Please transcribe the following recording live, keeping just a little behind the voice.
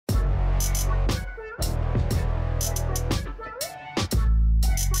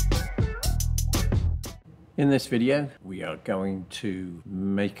In this video, we are going to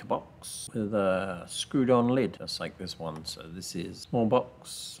make a box with a screwed on lid, just like this one. So this is a small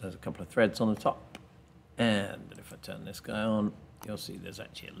box, there's a couple of threads on the top, and if I turn this guy on, you'll see there's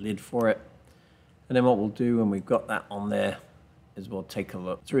actually a lid for it. And then what we'll do when we've got that on there is we'll take a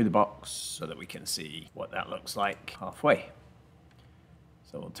look through the box so that we can see what that looks like halfway.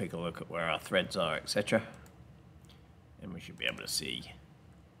 So we'll take a look at where our threads are, etc. And we should be able to see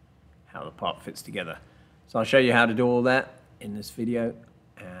how the part fits together. So I'll show you how to do all that in this video,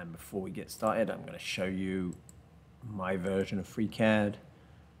 and before we get started I'm going to show you my version of FreeCAD.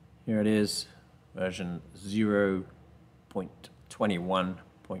 Here it is, version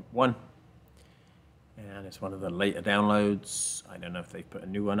 0.21.1, and it's one of the later downloads. I don't know if they've put a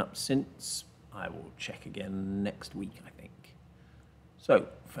new one up since. I will check again next week, I think. So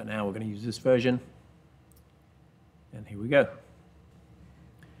for now we're going to use this version, and here we go.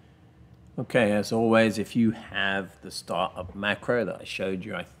 Okay, as always, if you have the startup macro that I showed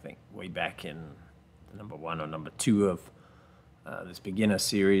you, I think way back in number 1 or number 2 of this beginner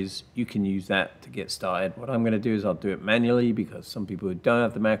series, you can use that to get started. What I'm going to do is I'll do it manually because some people who don't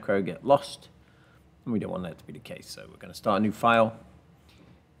have the macro get lost, and we don't want that to be the case. So we're going to start a new file,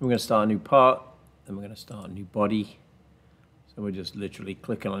 we're going to start a new part, then we're going to start a new body. So we're just literally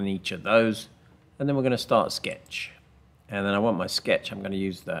clicking on each of those, and then we're going to start a sketch. And then I want my sketch, I'm going to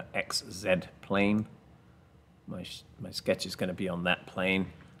use the XZ plane. My sketch is going to be on that plane.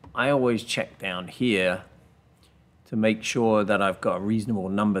 I always check down here to make sure that I've got a reasonable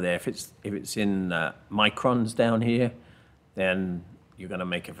number there. If it's in microns down here, then you're going to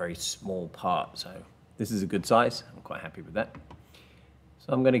make a very small part. So this is a good size. I'm quite happy with that.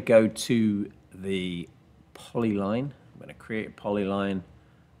 So I'm going to go to the polyline. I'm going to create a polyline,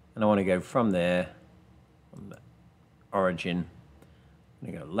 and I want to go from there on the origin. I'm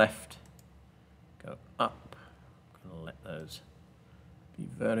going to go left, go up. I'm going to let those be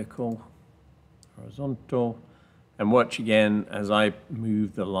vertical, horizontal, and watch again as I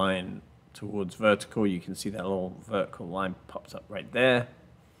move the line towards vertical. You can see that little vertical line pops up right there,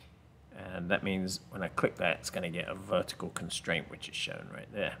 and that means when I click that, it's going to get a vertical constraint, which is shown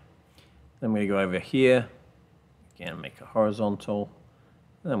right there. Then I'm going to go over here, again make a horizontal,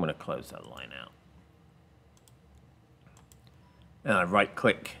 and I'm going to close that line out. And I right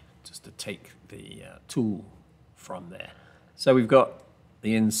click just to take the tool from there. So we've got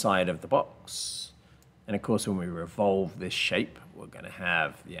the inside of the box, and of course when we revolve this shape we're going to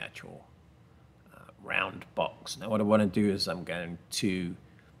have the actual round box. Now what I want to do is I'm going to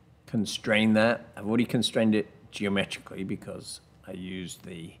constrain that. I've already constrained it geometrically because I used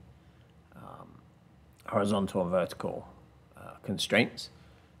the horizontal and vertical constraints.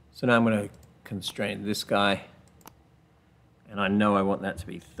 So now I'm going to constrain this guy. And I know I want that to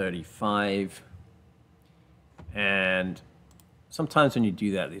be 35. And sometimes when you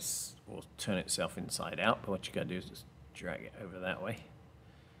do that, this will turn itself inside out. But what you got to do is just drag it over that way.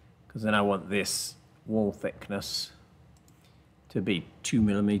 Because then I want this wall thickness to be 2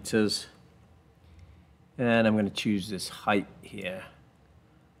 millimeters. And I'm going to choose this height here.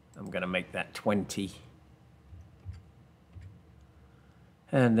 I'm going to make that 20.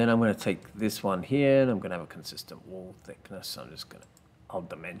 And then I'm going to take this one here, and I'm going to have a consistent wall thickness. So I'm just going to, I'll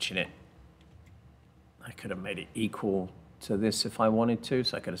dimension it. I could have made it equal to this if I wanted to.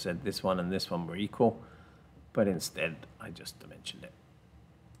 So I could have said this one and this one were equal, but instead I just dimensioned it.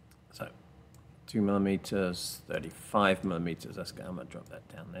 So 2 millimeters, 35 millimeters. That's good. I'm going to drop that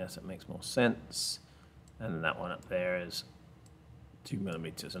down there so it makes more sense. And that one up there is 2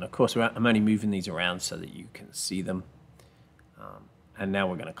 millimeters. And of course, I'm only moving these around so that you can see them. And now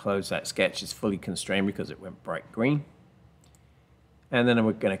we're going to close that sketch. It's fully constrained because it went bright green. And then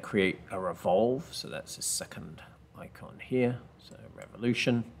we're going to create a revolve. So that's the second icon here. So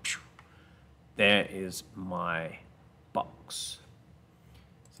revolution. There is my box.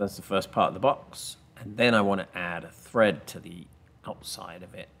 So that's the first part of the box. And then I want to add a thread to the outside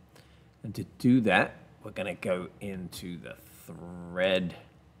of it. And to do that, we're going to go into the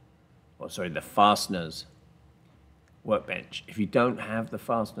the fasteners workbench. If you don't have the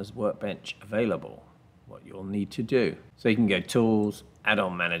fasteners workbench available, what you'll need to do, so you can go tools,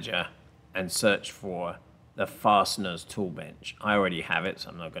 add-on manager, and search for the fasteners tool bench. I already have it, so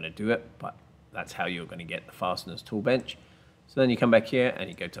I'm not going to do it, but that's how you're going to get the fasteners tool bench. So then you come back here and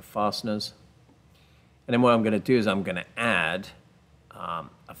you go to fasteners, and then what I'm going to do is I'm going to add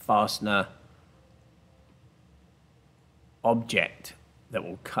a fastener object that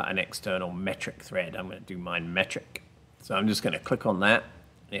will cut an external metric thread. I'm going to do mine metric. So I'm just going to click on that,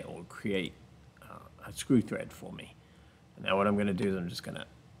 and it will create a screw thread for me. And now what I'm going to do is I'm just going to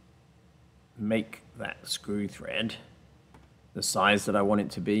make that screw thread the size that I want it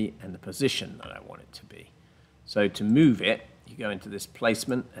to be and the position that I want it to be. So to move it, you go into this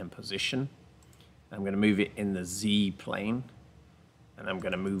placement and position. I'm going to move it in the Z plane, and I'm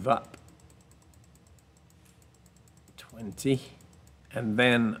going to move up 20, and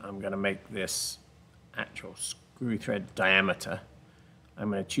then I'm going to make this actual screw thread diameter. I'm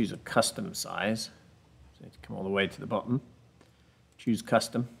going to choose a custom size, so to come all the way to the bottom, choose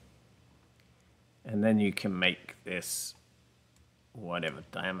custom, and then you can make this whatever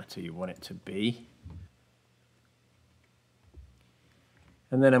diameter you want it to be.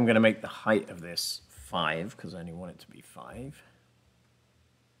 And then I'm going to make the height of this 5, because I only want it to be 5.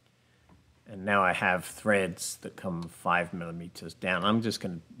 And now I have threads that come 5 millimeters down. I'm just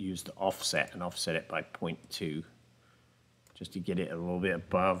going to use the offset and offset it by 0.2, just to get it a little bit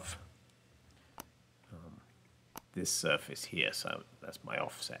above this surface here. So that's my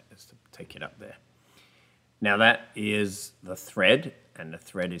offset, is to take it up there. Now that is the thread, and the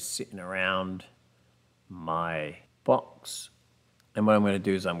thread is sitting around my box. And what I'm going to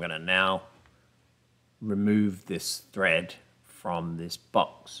do is I'm going to now remove this thread from this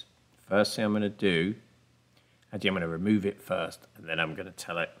box. First thing I'm going to do, actually I'm going to remove it first, and then I'm going to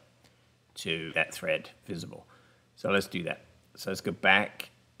tell it to that thread visible. So let's do that. So let's go back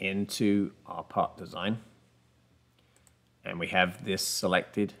into our part design, and we have this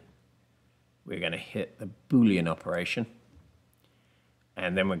selected. We're going to hit the Boolean operation,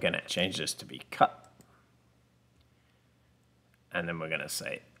 and then we're going to change this to be cut. And then we're going to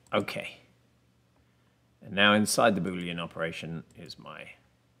say, OK. And now inside the Boolean operation is my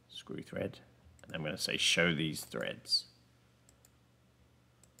screw thread. And I'm going to say, show these threads.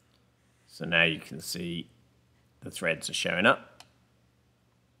 So now you can see the threads are showing up.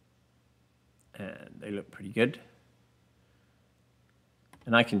 And they look pretty good.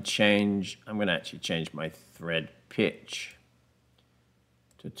 And I can change, I'm going to actually change my thread pitch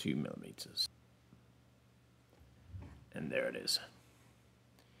to 2 millimeters. And there it is.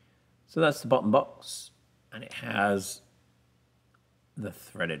 So that's the bottom box, and it has the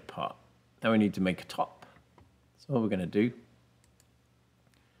threaded part. Now we need to make a top. So what we're going to do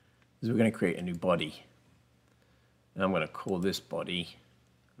is we're going to create a new body. And I'm going to call this body,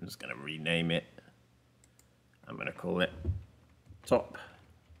 I'm just going to rename it. I'm going to call it top.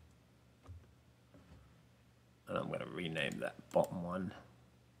 And I'm going to rename that bottom one.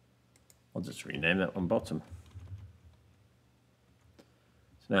 I'll just rename that one bottom.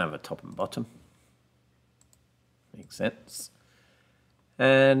 Now I have a top and bottom. Makes sense.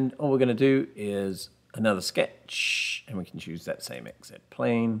 And all we're going to do is another sketch, and we can choose that same XZ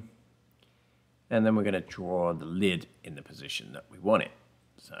plane. And then we're going to draw the lid in the position that we want it.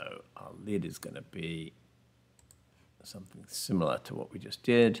 So our lid is going to be something similar to what we just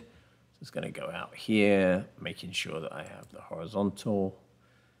did. So it's going to go out here, making sure that I have the horizontal,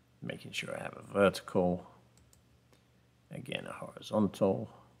 making sure I have a vertical, again a horizontal.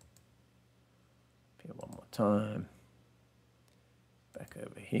 Here one more time, back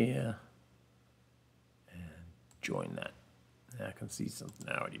over here, and join that. Now I can see something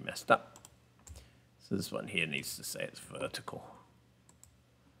I already messed up. So this one here needs to say it's vertical.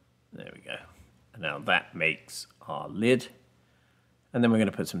 There we go. And now that makes our lid. And then we're going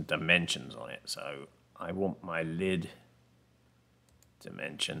to put some dimensions on it. So I want my lid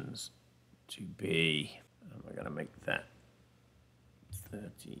dimensions to be, and we're going to make that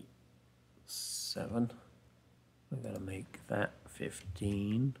 37. We're going to make that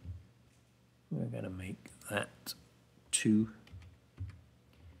 15. We're going to make that 2.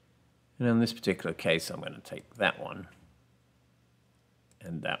 And in this particular case, I'm going to take that one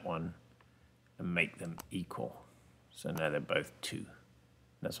and that one and make them equal. So now they're both 2.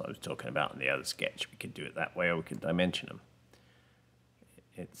 That's what I was talking about in the other sketch. We could do it that way, or we could dimension them.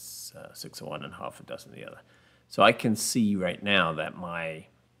 It's 6 of one and half a dozen of the other. So I can see right now that my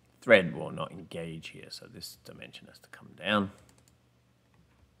thread will not engage here, so this dimension has to come down.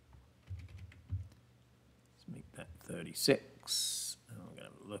 Let's make that 36. And I'm going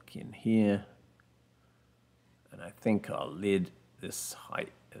to look in here, and I think our lid, this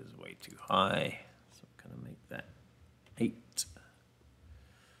height is way too high, so I'm going to make that 8.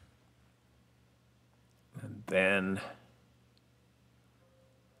 And then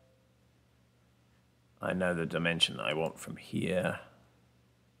I know the dimension I want from here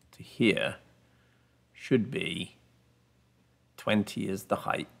to here should be 20 is the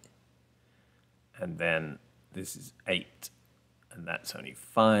height, and then this is 8, and that's only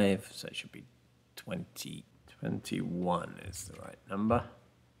 5, so it should be 20. 21 is the right number.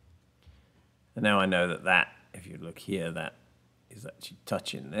 And now I know that if you look here, that is actually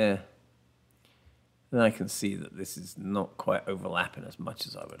touching there. Then I can see that this is not quite overlapping as much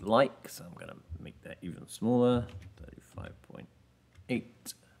as I would like, so I'm going to make that even smaller, 35.8.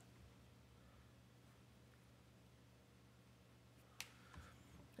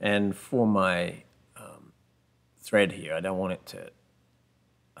 And for my thread here, I don't want it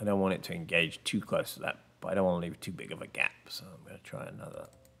to engage too close to that, but I don't want to leave too big of a gap. So I'm going to try another,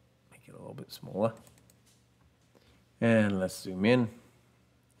 make it a little bit smaller. And let's zoom in.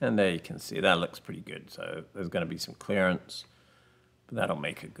 And there you can see that looks pretty good. So there's going to be some clearance, but that'll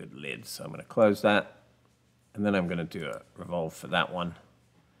make a good lid. So I'm going to close that. And then I'm going to do a revolve for that one.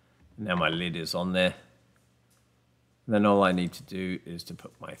 And now my lid is on there. And then all I need to do is to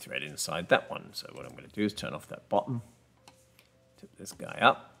put my thread inside that one. So what I'm going to do is turn off that bottom, tip this guy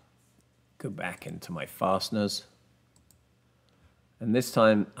up, go back into my fasteners. And this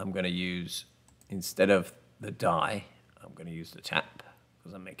time I'm going to use, instead of the die, I'm going to use the tap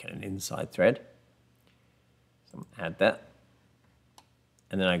because I'm making an inside thread. So I'm going to add that.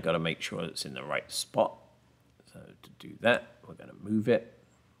 And then I've got to make sure it's in the right spot. So to do that, we're going to move it.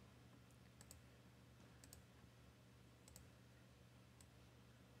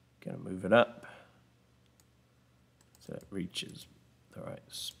 Going to move it up so it reaches the right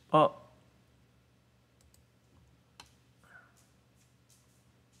spot.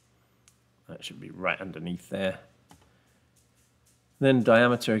 That should be right underneath there. Then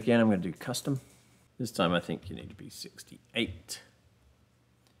diameter again, I'm going to do custom. This time I think you need to be 68.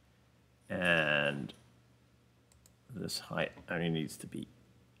 And this height only needs to be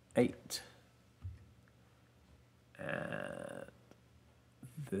 8. And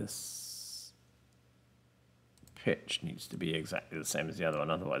this pitch needs to be exactly the same as the other one,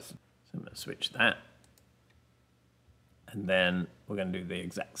 otherwise, so I'm going to switch that. And then we're going to do the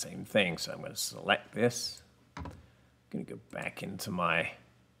exact same thing. So I'm going to select this. I'm going to go back into my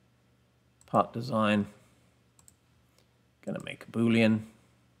part design. Going to make a Boolean.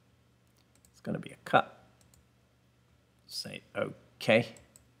 It's going to be a cut. Say OK.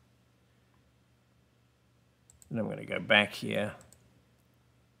 And I'm going to go back here.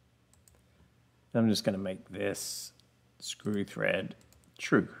 I'm just going to make this screw thread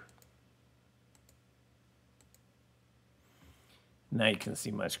true. Now you can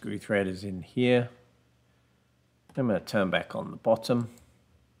see my screw thread is in here. I'm going to turn back on the bottom.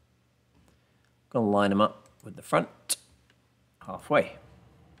 I'm going to line them up with the front halfway.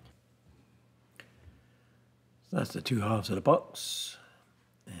 So that's the two halves of the box.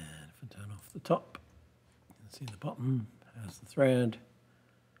 And if I turn off the top, you can see the bottom has the thread.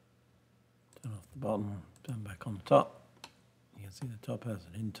 Turn off the bottom, turn back on the top. You can see the top has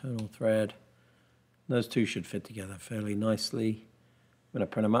an internal thread. Those two should fit together fairly nicely. I'm going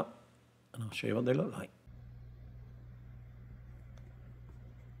to print them up and I'll show you what they look like.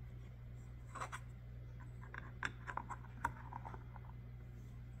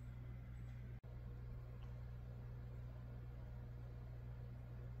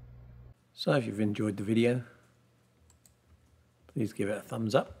 So if you've enjoyed the video, please give it a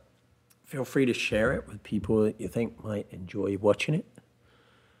thumbs up. Feel free to share it with people that you think might enjoy watching it.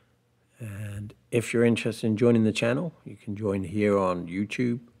 And if you're interested in joining the channel, you can join here on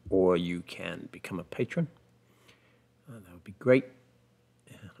YouTube or you can become a patron. That would be great.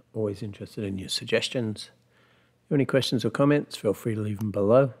 Always interested in your suggestions. If you have any questions or comments, feel free to leave them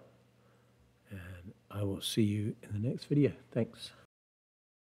below. And I will see you in the next video. Thanks.